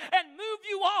past it, and move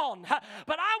you on.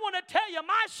 But I want to tell you,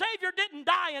 my Savior didn't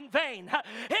die in vain.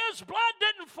 His blood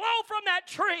didn't flow from that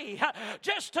tree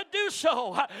just to do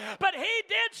so, but He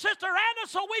did, Sister Anna,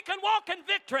 so we can walk in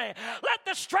victory. Let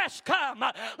the stress come.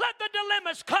 Let the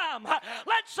dilemmas come.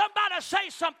 Let somebody say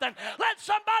something. Let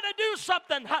somebody do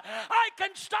something. I can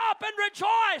stop and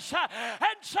rejoice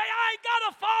and say, I ain't got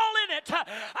to fall in it.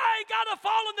 I ain't got to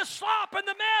fall in the slop and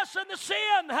the mess and the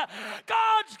sin.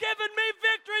 God's given me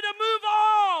victory to move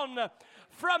on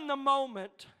from the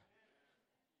moment.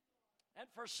 And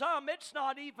for some, it's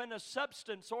not even a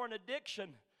substance or an addiction.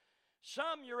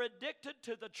 Some, you're addicted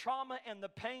to the trauma and the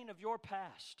pain of your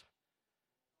past.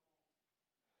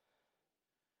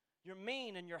 You're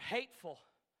mean and you're hateful.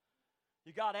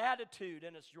 You got attitude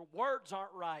and your words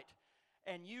aren't right.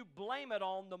 And you blame it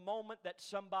on the moment that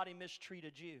somebody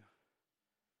mistreated you.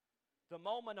 The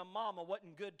moment a mama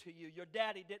wasn't good to you. Your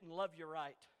daddy didn't love you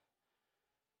right.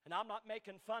 And I'm not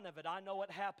making fun of it. I know it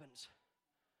happens.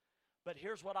 But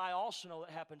here's what I also know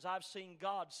that happens. I've seen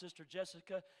God, Sister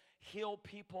Jessica, heal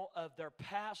people of their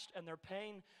past and their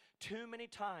pain too many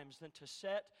times than to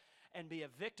sit and be a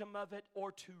victim of it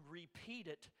or to repeat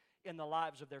it in the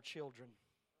lives of their children.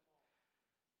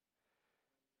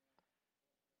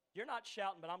 You're not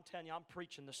shouting, but I'm telling you, I'm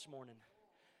preaching this morning.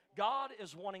 God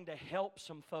is wanting to help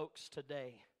some folks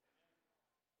today.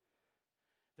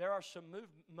 There are some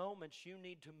moments you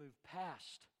need to move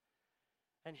past.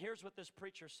 And here's what this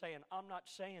preacher's saying. I'm not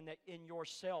saying that in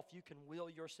yourself you can will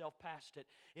yourself past it.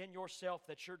 In yourself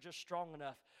that you're just strong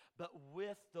enough. But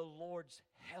with the Lord's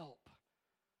help,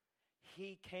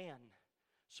 He can.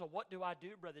 So what do I do,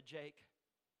 Brother Jake?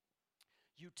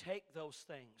 You take those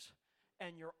things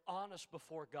and you're honest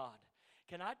before God.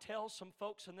 Can I tell some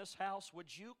folks in this house,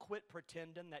 would you quit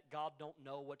pretending that God don't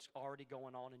know what's already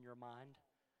going on in your mind?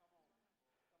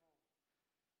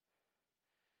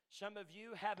 Some of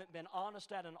you haven't been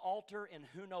honest at an altar in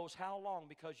who knows how long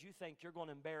because you think you're going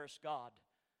to embarrass God.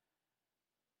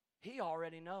 He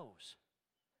already knows.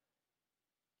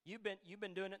 You've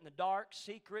been doing it in the dark,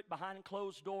 secret, behind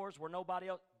closed doors where nobody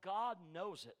else. God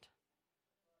knows it.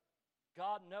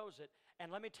 God knows it.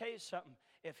 And let me tell you something.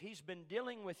 If He's been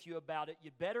dealing with you about it,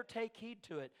 you better take heed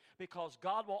to it, because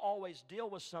God will always deal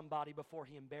with somebody before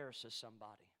He embarrasses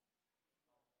somebody.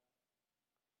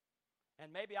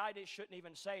 And maybe I shouldn't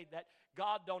even say that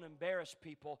God don't embarrass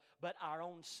people, but our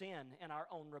own sin and our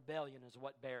own rebellion is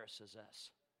what embarrasses us.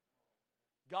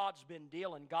 God's been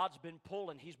dealing. God's been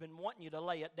pulling. He's been wanting you to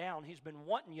lay it down. He's been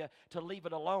wanting you to leave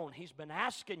it alone. He's been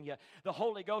asking you. The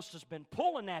Holy Ghost has been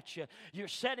pulling at you. You're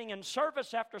sitting in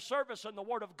service after service and the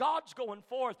Word of God's going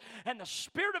forth and the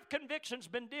Spirit of conviction's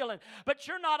been dealing. But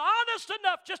you're not honest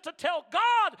enough just to tell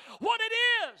God what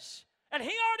it is. And He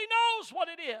already knows what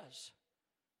it is.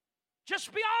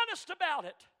 Just be honest about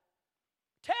it.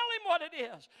 Tell Him what it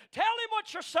is. Tell Him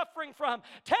what you're suffering from.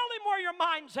 Tell Him where your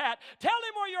mind's at. Tell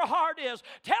Him where your heart is.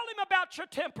 Tell Him about your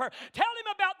temper. Tell Him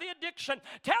about the addiction.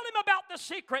 Tell Him about the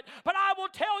secret. But I will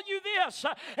tell you this,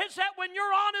 is that when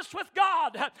you're honest with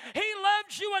God, He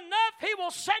loves you enough. He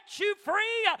will set you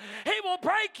free. He will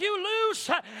break you loose.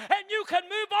 And you can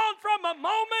move on from a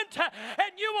moment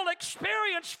and you will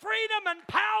experience freedom and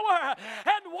power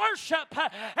and worship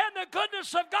and the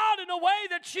goodness of God in a way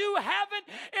that you haven't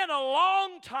in a long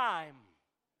time.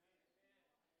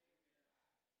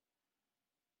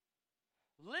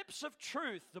 Lips of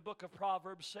truth, the book of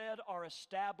Proverbs said, are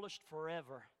established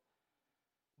forever,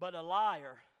 but a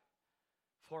liar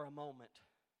for a moment.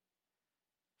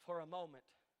 For a moment.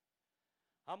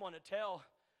 I'm going to tell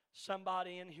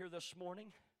somebody in here this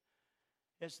morning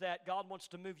is that God wants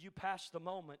to move you past the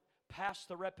moment, past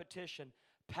the repetition,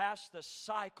 past the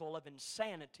cycle of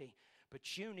insanity,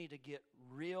 but you need to get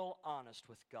real honest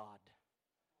with God.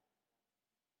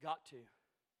 Got to.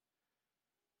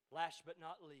 Last but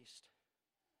not least,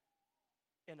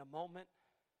 in a moment,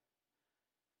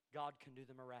 God can do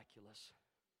the miraculous.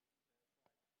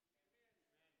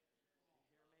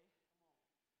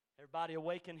 Everybody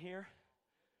awake in here?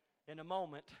 In a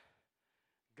moment,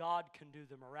 God can do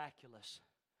the miraculous.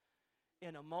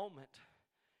 In a moment,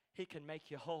 He can make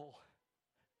you whole.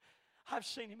 I've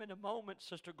seen Him in a moment,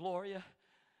 Sister Gloria,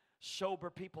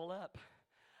 sober people up.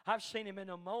 I've seen Him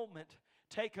in a moment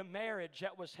take a marriage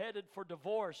that was headed for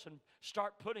divorce and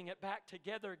start putting it back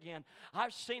together again.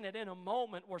 I've seen it in a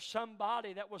moment where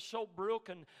somebody that was so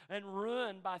broken and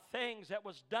ruined by things that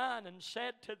was done and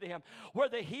said to them, where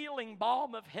the healing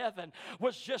balm of heaven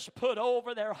was just put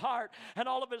over their heart, and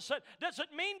all of a sudden, does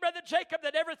it mean, Brother Jacob,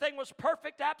 that everything was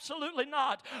perfect? Absolutely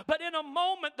not. But in a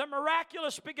moment, the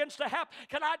miraculous begins to happen.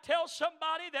 Can I tell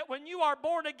somebody that when you are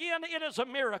born again, it is a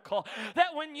miracle?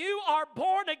 That when you are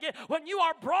born again, when you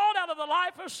are brought out of the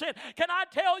life of sin, can I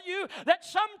tell you that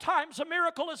sometimes a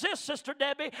miracle is this, Sister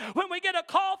Debbie, when we get a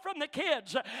call from the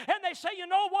kids and they say, you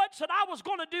know what, said I was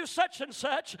going to do such and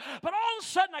such, but all of a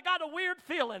sudden I got a weird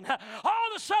feeling. All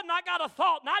of a sudden I got a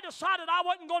thought and I decided I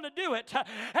wasn't going to do it.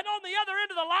 And on the other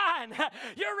end of the line,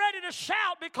 you're ready to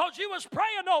shout because you was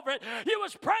praying over it. You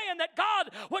was praying that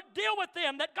God would deal with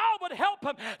them, that God would help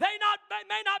them. They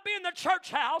may not be in the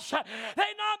church house.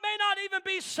 They may not even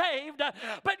be saved,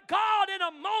 but God in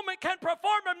a moment can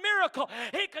perform a miracle.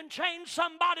 He can change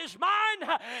somebody's mind.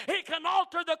 He can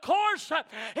alter the course.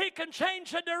 He can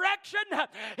change the direction.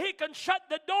 He can shut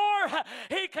the door.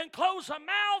 He can close a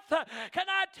mouth. Can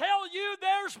I tell you,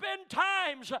 there's been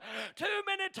times, too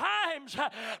many times,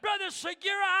 Brother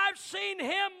Segura, I've seen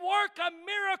Him work a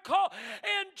miracle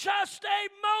in just a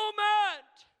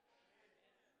moment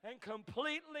and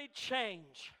completely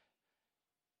change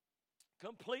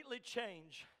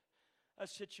a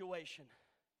situation.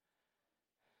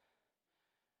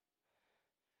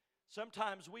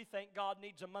 Sometimes we think God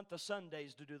needs a month of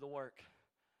Sundays to do the work.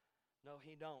 No,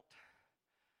 He don't.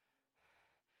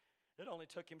 It only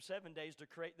took Him 7 days to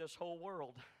create this whole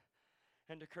world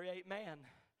and to create man.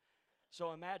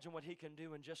 So imagine what He can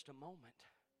do in just a moment.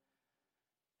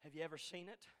 Have you ever seen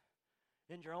it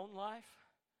in your own life?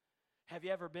 Have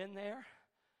you ever been there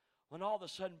when all of a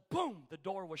sudden, boom, the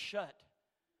door was shut?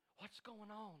 What's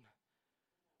going on?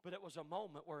 But it was a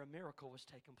moment where a miracle was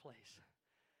taking place.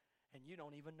 And you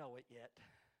don't even know it yet.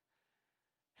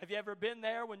 Have you ever been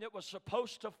there when it was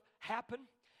supposed to happen?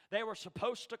 They were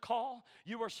supposed to call.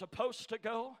 You were supposed to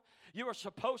go. You were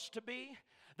supposed to be.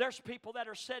 There's people that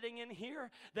are sitting in here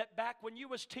that back when you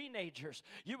was teenagers,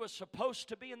 you was supposed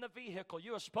to be in the vehicle.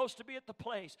 You was supposed to be at the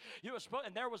place.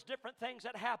 And there was different things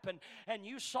that happened. And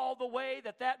you saw the way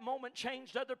that moment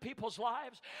changed other people's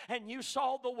lives. And you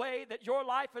saw the way that your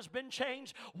life has been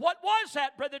changed. What was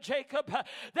that, Brother Jacob?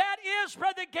 That is,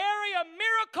 Brother Gary, a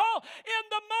miracle in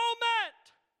the moment.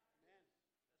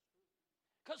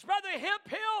 Because Brother Hip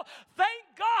Hill, thank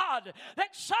God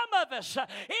that some of us,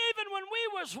 even when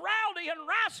we was rowdy and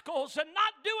rascals and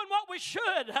not doing what we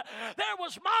should, there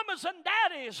was mamas and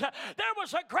daddies. There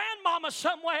was a grandmama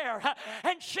somewhere,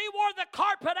 and she wore the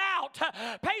carpet out,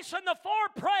 pacing the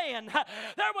floor praying.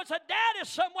 There was a daddy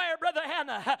somewhere, Brother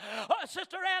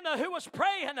Sister Anna, who was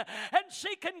praying and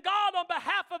seeking God on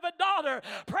behalf of a daughter.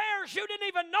 Prayers you didn't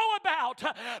even know about.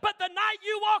 But the night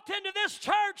you walked into this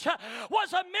church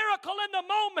was a miracle in the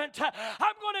moment.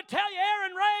 I'm going to tell you,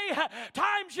 Aaron Ray,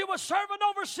 times you were serving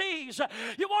overseas,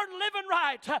 you weren't living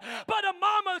right, but a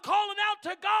mama calling out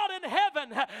to God in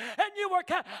heaven, and you were.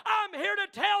 I'm here to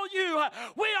tell you,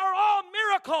 we are all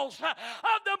miracles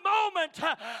of the moment,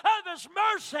 of His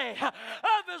mercy,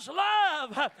 of His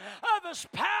love, of His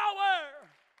power.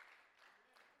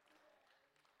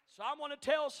 So I want to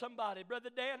tell somebody, Brother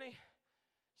Danny,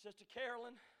 Sister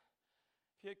Carolyn,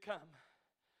 if you'd come.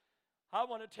 I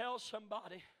want to tell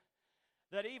somebody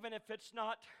that even if it's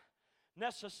not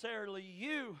necessarily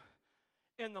you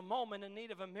in the moment in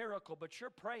need of a miracle, but you're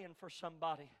praying for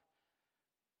somebody.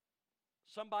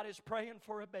 Somebody's praying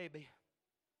for a baby,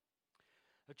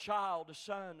 a child, a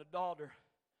son, a daughter.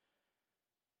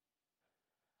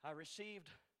 I received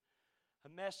a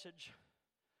message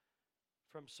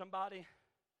from somebody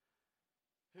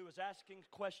who was asking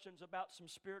questions about some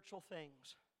spiritual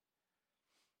things.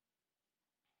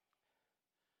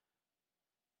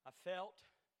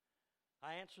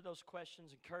 I answered those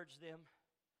questions, encouraged them,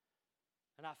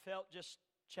 and I felt just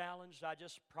challenged. I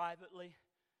just privately,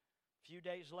 a few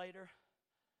days later,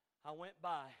 I went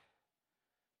by,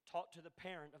 talked to the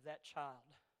parent of that child,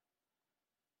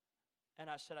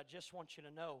 and I said, I just want you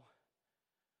to know,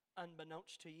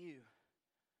 unbeknownst to you,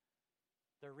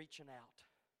 they're reaching out.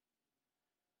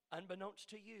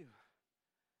 Unbeknownst to you,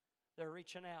 they're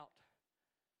reaching out.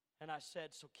 And I said,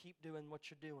 so keep doing what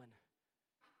you're doing.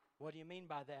 What do you mean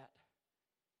by that?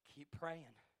 Keep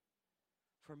praying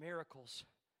for miracles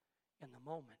in the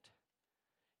moment.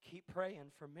 Keep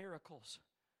praying for miracles,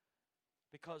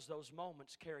 because those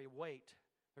moments carry weight.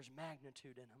 There's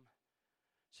magnitude in them.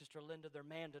 Sister Linda, they're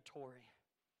mandatory.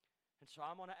 And so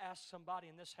I'm going to ask somebody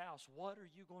in this house, what are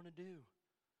you going to do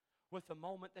with the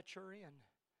moment that you're in?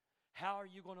 How are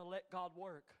you going to let God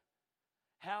work?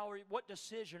 What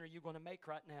decision are you going to make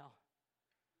right now?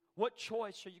 What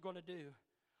choice are you going to do?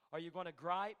 Are you going to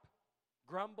gripe,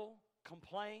 grumble,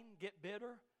 complain, get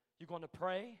bitter? You're going to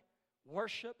pray,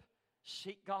 worship,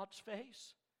 seek God's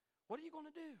face? What are you going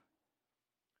to do?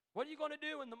 What are you going to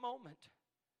do in the moment?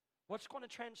 What's going to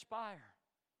transpire?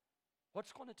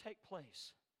 What's going to take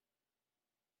place?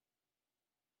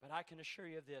 But I can assure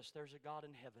you of this, there's a God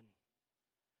in heaven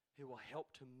who will help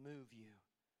to move you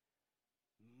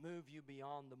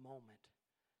beyond the moment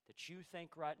that you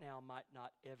think right now might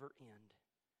not ever end,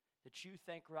 that you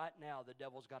think right now the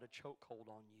devil's got a chokehold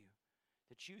on you,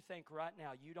 that you think right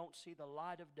now you don't see the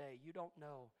light of day, you don't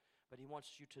know, but he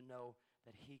wants you to know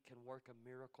that he can work a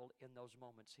miracle in those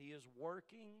moments. He is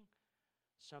working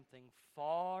something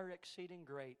far exceeding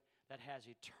great that has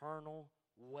eternal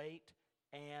weight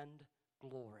and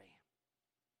glory.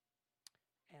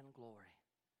 And glory.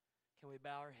 Can we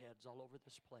bow our heads all over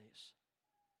this place?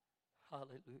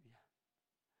 Hallelujah.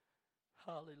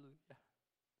 Hallelujah.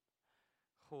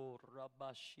 Oh,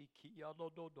 Rabashiki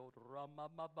Yadodo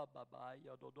Ramababa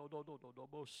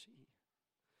Yadodo.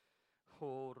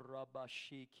 Oh,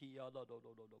 Rabashiki Yadodo.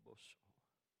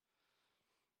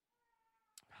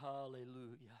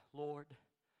 Hallelujah. Lord,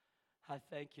 I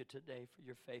thank you today for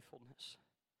your faithfulness.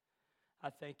 I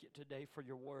thank you today for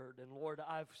your word. And Lord,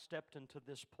 I've stepped into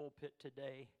this pulpit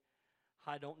today.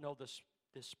 I don't know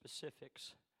the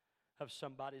specifics of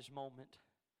somebody's moment.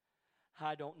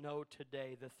 I don't know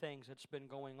today the things that's been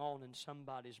going on in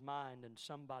somebody's mind and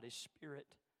somebody's spirit.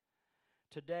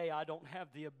 Today I don't have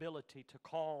the ability to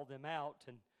call them out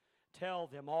and tell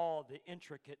them all the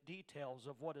intricate details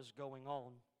of what is going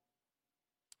on.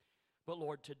 But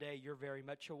Lord, today you're very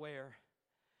much aware.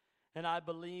 And I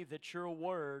believe that your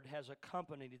word has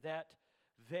accompanied that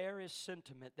very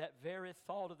sentiment, that very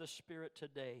thought of the Spirit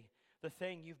today, the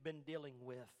thing you've been dealing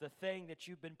with, the thing that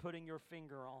you've been putting your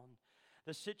finger on,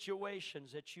 the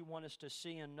situations that you want us to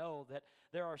see and know, that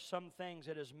there are some things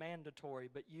that is mandatory,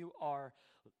 but you are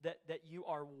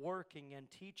working and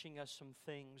teaching us some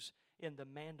things in the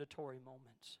mandatory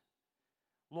moments.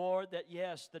 Lord, that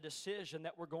yes, the decision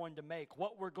that we're going to make,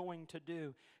 what we're going to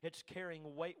do, it's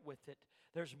carrying weight with it.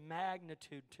 There's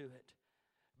magnitude to it.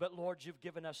 But Lord, you've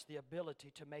given us the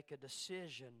ability to make a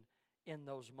decision in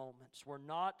those moments. We're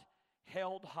not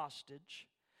held hostage.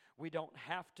 We don't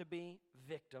have to be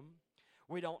victim.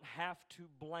 We don't have to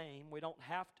blame. We don't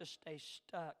have to stay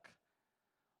stuck.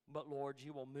 But Lord,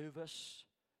 you will move us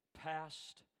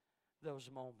past those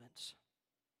moments.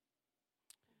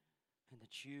 And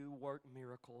that you work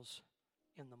miracles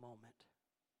in the moment.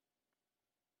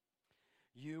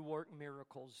 You work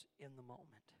miracles in the moment.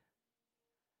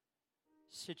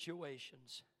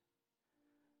 Situations.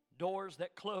 Doors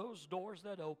that close, doors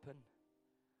that open.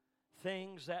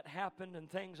 Things that happened and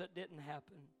things that didn't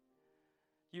happen.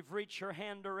 You've reached your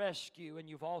hand to rescue, and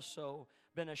you've also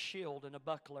been a shield and a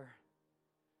buckler.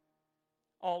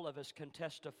 All of us can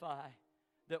testify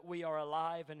that we are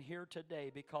alive and here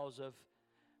today because of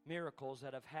miracles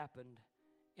that have happened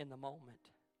in the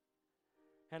moment.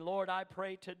 And Lord, I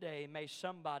pray today, may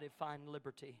somebody find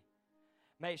liberty.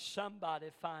 May somebody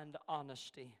find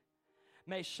honesty.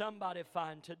 May somebody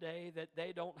find today that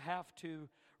they don't have to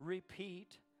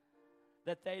repeat,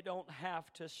 that they don't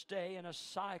have to stay in a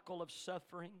cycle of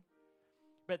suffering,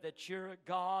 but that you're a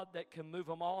God that can move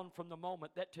them on from the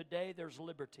moment, that today there's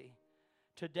liberty.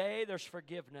 Today there's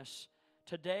forgiveness.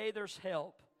 Today there's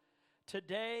help.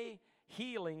 Today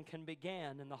healing can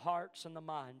begin in the hearts and the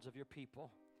minds of your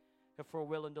people, if we're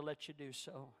willing to let you do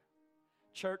so.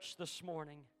 Church, this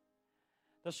morning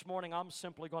I'm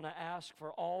simply going to ask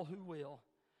for all who will,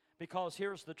 because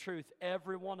here's the truth.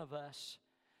 Every one of us,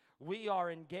 we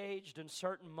are engaged in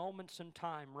certain moments in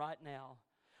time right now.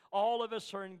 All of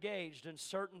us are engaged in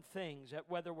certain things, that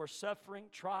whether we're suffering,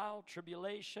 trial,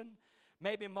 tribulation,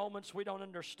 maybe moments we don't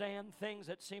understand, things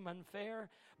that seem unfair.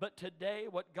 But today,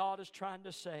 what God is trying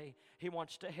to say, He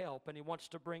wants to help and He wants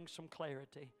to bring some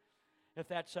clarity. If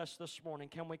that's us this morning,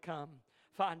 can we come?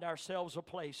 Find ourselves a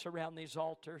place around these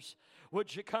altars.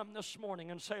 Would you come this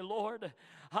morning and say, Lord,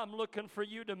 I'm looking for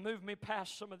you to move me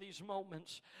past some of these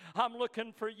moments. I'm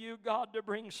looking for you, God, to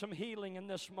bring some healing in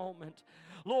this moment.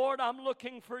 Lord, I'm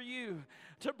looking for you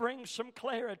to bring some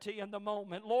clarity in the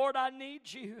moment. Lord, I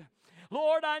need you.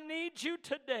 Lord, I need you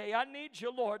today. I need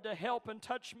you, Lord, to help and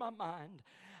touch my mind.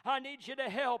 I need you to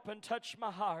help and touch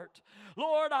my heart.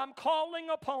 Lord, I'm calling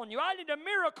upon you. I need a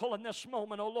miracle in this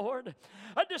moment, oh Lord.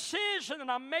 A decision that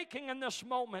I'm making in this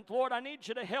moment. Lord, I need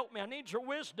you to help me. I need your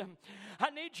wisdom. I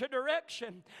need your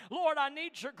direction. Lord, I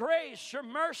need your grace, your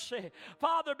mercy.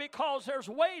 Father, because there's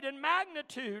weight and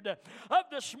magnitude of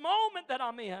this moment that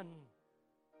I'm in.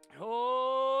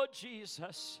 Oh,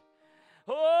 Jesus.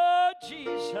 Oh,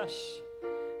 Jesus.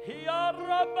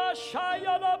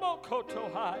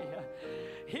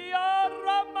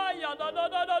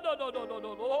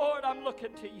 Lord, I'm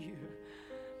looking to you.